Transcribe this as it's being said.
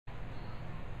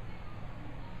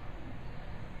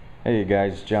Hey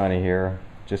guys, Johnny here.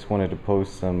 Just wanted to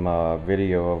post some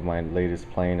video of my latest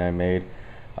plane I made.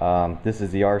 This is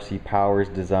the RC Powers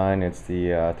design. It's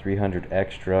the 300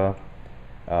 Extra.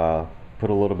 Put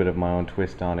a little bit of my own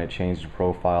twist on it, changed the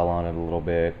profile on it a little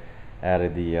bit,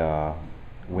 added the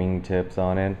wing tips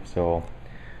on it. So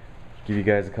give you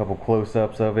guys a couple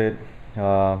close-ups of it. It's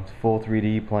a full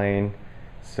 3D plane,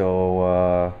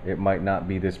 so it might not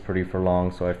be this pretty for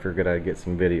long, so I figured I'd get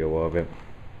some video of it.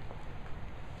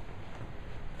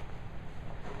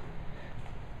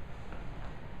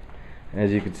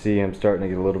 As you can see, I'm starting to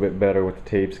get a little bit better with the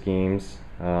tape schemes.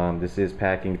 This is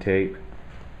packing tape.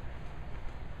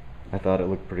 I thought it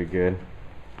looked pretty good.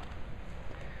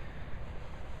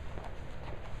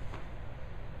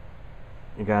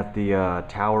 You got the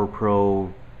Tower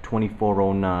Pro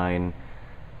 2409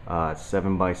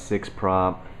 7x6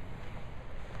 prop,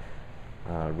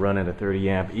 running a 30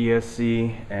 amp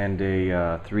ESC and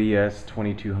a 3S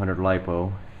 2200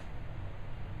 LiPo.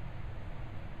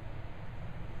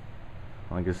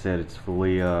 Like I said, it's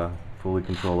fully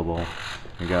controllable.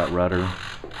 We got rudder,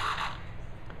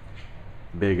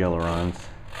 big ailerons,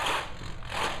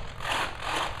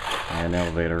 and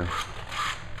elevator.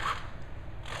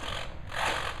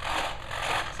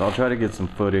 So I'll try to get some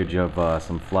footage of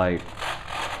some flight,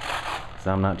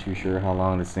 so I'm not too sure how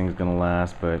long this thing's gonna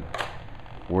last, but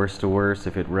worst to worst,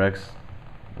 if it wrecks,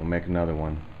 we'll make another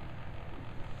one.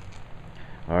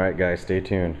 Alright guys, stay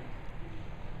tuned.